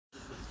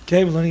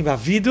Okay, we're learning about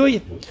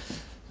vidui.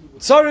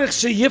 Tzarich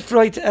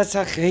sheyifroit es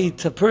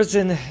hachet. A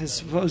person is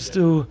supposed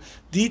to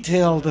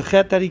detail the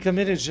chet that he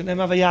committed. Shenem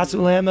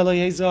avayasu lehem elo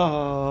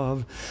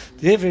yezav.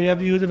 Divrei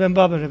Rabbi Yehuda ben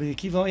Baba, Rabbi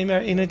Akiva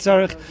Omer inay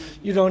tzarich.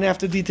 You don't have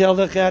to detail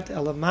the chet.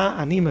 Elama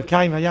ani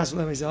mekayim avayasu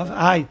lehem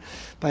yezav.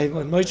 By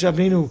when Moshe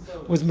Rabbeinu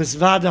was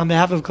misvad on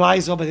behalf of Klai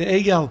Yisrael by the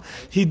Egel,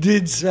 he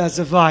did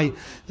specify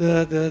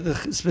the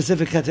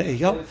specific chet to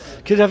Egel.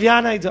 Kad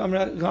Hakemach to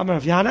Amar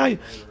Rav Yanai,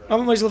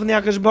 Amar Moshe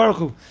Lefnei HaKadosh Baruch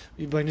Hu.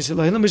 Yibay Nishel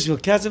Olam Mishvil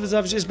Kesav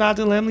Ezav Sheish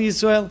Batel Lehem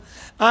LiYisrael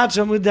Ad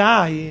Sham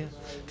Udai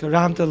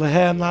Karamta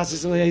Lehem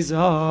Lasis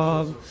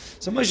Le'ezav.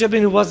 So Moshe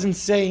Rabbeinu wasn't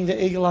saying the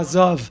Egel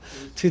Azav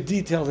to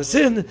detail the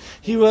sin.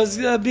 He was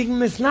being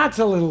misnat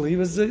a little. He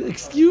was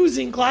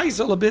excusing Klai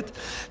Yisrael a bit.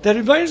 That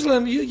in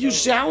Yerushalayim you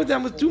showered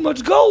them with too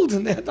much gold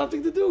and they had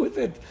nothing to do with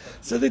it.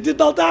 So they did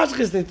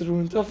baldashkes, they threw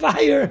into a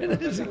fire and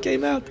it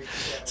came out.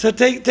 So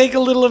take a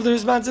little of the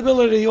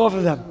responsibility off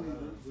of them.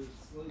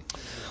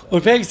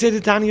 What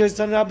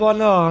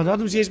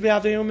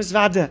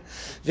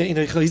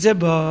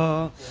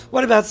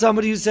about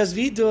somebody who says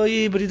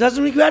vidui, but he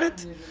doesn't regret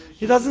it?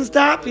 He doesn't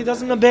stop. He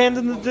doesn't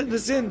abandon the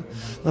sin.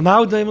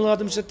 Also,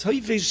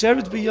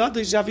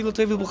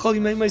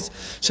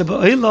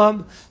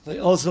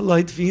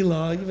 light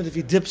tefillah, even if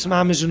he dips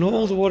mamish in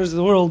all the waters of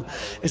the world,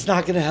 it's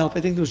not going to help.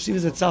 I think the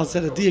Shivas at South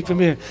said a diak from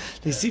here.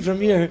 They see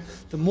from here,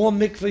 the more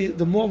mikveh,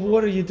 the more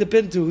water you dip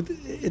into,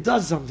 it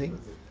does something.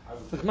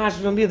 The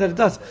Chamash from here that it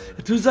does.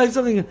 It does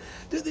something.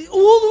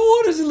 All the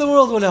waters in the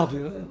world won't help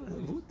you.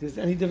 There's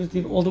any difference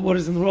between all the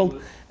waters in the world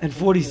and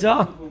 40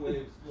 sah?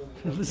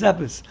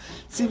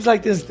 Seems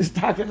like there's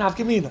taka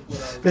nafkamina.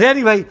 But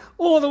anyway,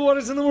 all the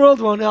waters in the world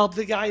won't help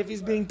the guy if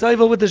he's being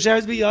toivel with the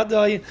shares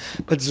biyadai.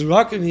 But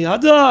zrakim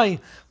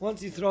biyadai,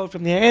 once you throw it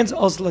from the hands,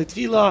 also like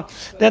tefillah,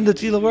 then the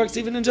tefillah works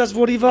even in just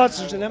 40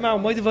 watts. We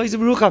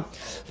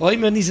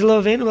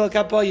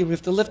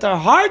have to lift our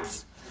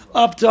hearts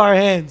up to our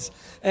hands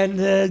and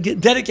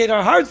dedicate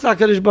our hearts to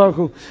HaKadosh Baruch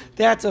Hu.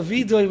 That's a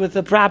vidui with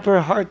a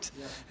proper heart,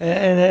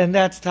 and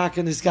that's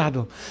taka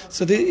niskado.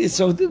 So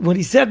when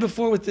he said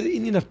before with the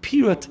Indian of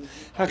pirut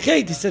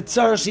hachet, he said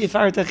tzara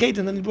sheyifaret hachet,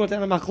 and then he brought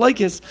down a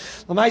machlokes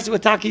l'maisa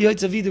with taka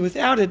yotza vidui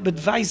without it, but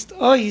vaist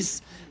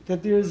ois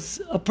that there's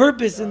a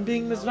purpose in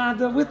being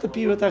misvada with the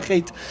pirut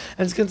hachet,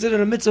 and it's considered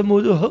a mitzvah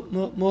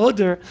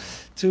muhuder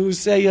to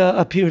say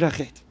a pirut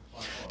hachet.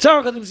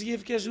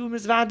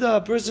 A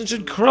person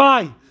should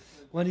cry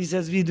when he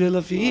says vidui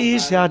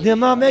lafish.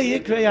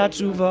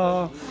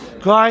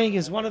 Crying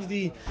is one of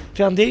the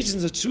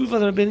foundations of tshuva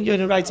that Rabbeinu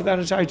Yonah writes about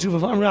in Shari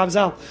Tshuva.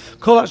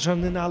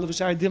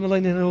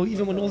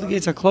 Even when all the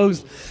gates are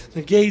closed,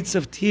 the gates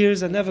of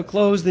tears are never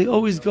closed. They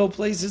always go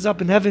places up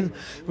in heaven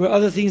where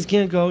other things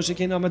can't go. Don't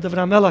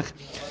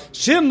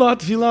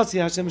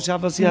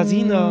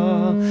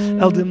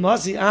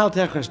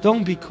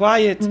be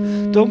quiet.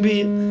 Don't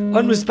be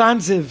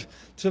unresponsive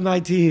to my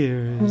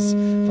tears.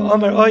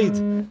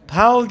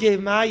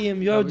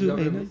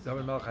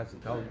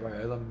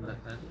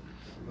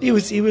 He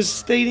was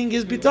stating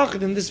his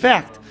bitachon in this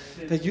fact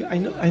that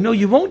I know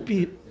you won't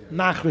be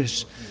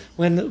machrish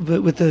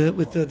with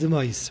the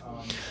demise.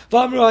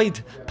 My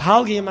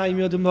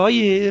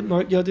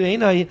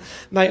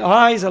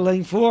eyes are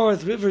laying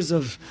forth rivers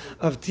of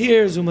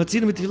tears. The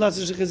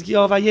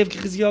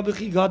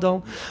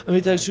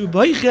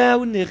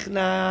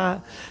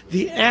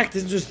act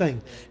is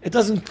interesting. It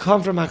doesn't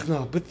come from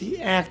achna, but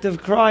the act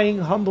of crying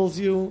humbles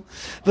you.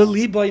 And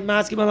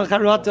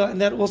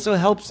that also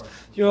helps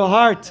your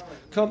heart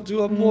come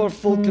to a more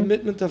full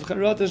commitment of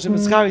charata.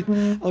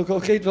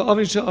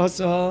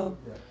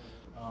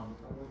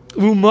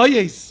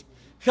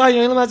 And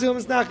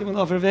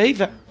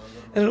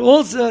it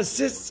also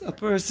assists a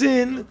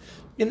person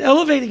in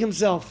elevating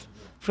himself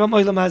from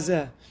Olam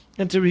Hazeh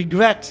and to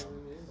regret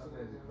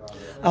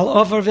al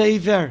offer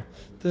veiver,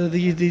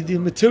 the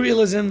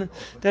materialism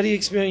that he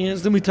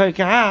experienced, and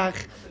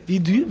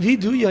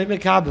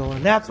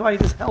that's why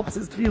this helps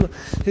his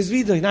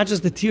vidui, not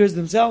just the tears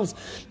themselves,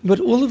 but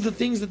all of the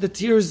things that the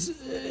tears,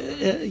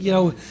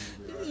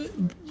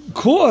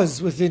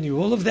 cause within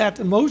you, all of that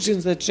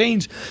emotions that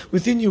change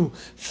within you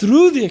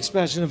through the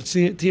expression of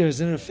tears,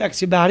 and it affects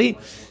your body.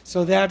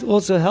 So that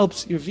also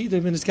helps your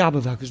vidui min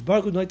iskabel. HaKadosh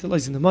Baruch Hu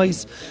noitelos in the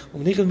mois.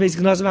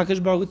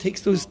 HaKadosh Baruch Hu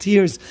takes those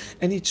tears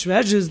and he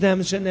treasures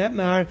them.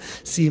 Shenetmar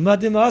sima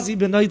dimasi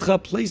benoitcha,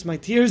 place my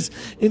tears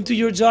into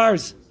your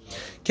jars.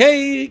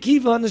 When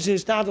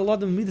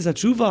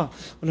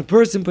a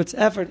person puts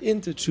effort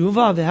into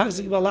tshuva,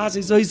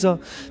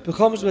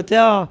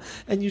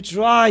 and you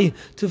try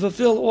to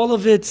fulfill all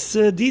of its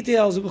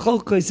details, and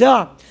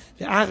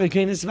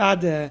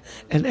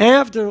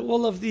after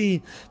all of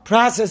the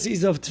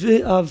processes of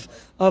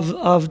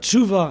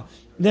tshuva,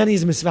 then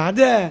he's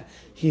misvadeh.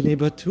 Not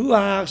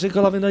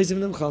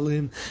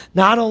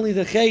only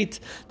the chait,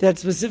 that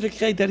specific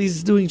chait that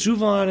he's doing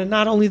tshuva on, and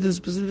not only the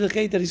specific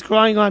chait that he's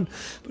crying on,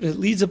 but it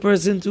leads a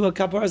person to a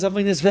kaparas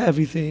avonos for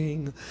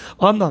everything.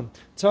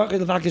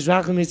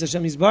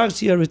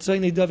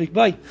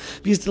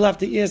 We still have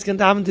to ask and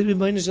daven to be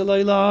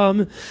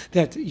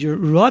that your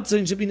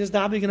ratzon should be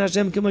nisdabig and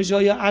Hashem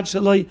k'moshoya ad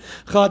shaloi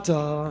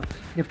chata.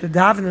 You have to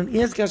daven and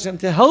ask Hashem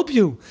to help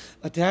you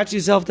attach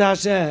yourself to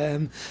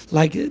Hashem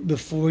like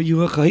before you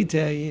were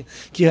chayte.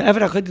 It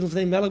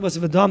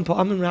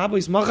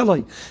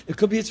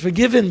could be it's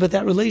forgiven, but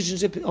that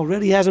relationship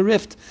already has a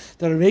rift.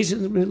 That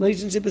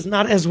relationship is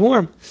not as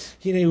warm.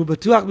 And you could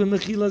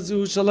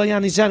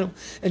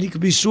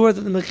be sure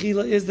that the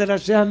mechila is that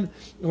Hashem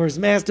or his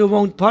master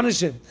won't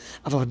punish him.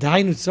 But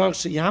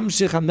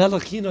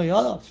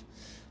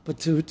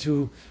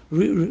to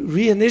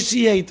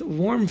reinitiate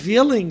warm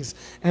feelings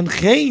and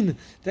chayin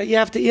that you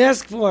have to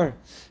ask for.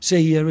 A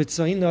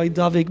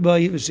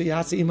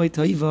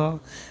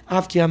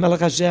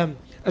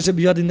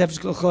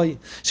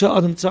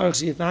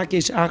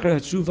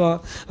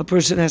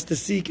person has to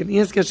seek and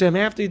ask Hashem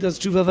after he does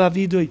tshuva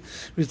v'avidui.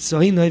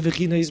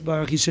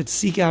 He should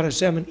seek out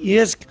Hashem and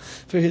ask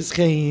for his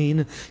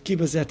chein.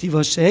 Because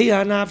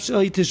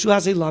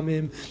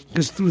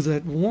through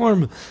that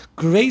warm,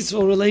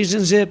 graceful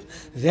relationship,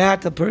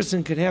 that a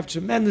person can have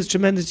tremendous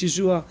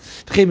Yeshua.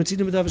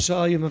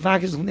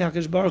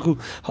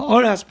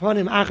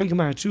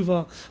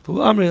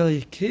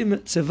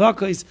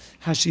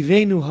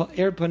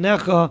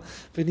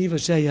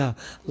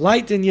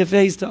 Lighten your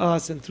face to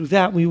us, and through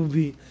that we will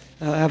be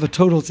have a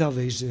total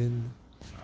salvation.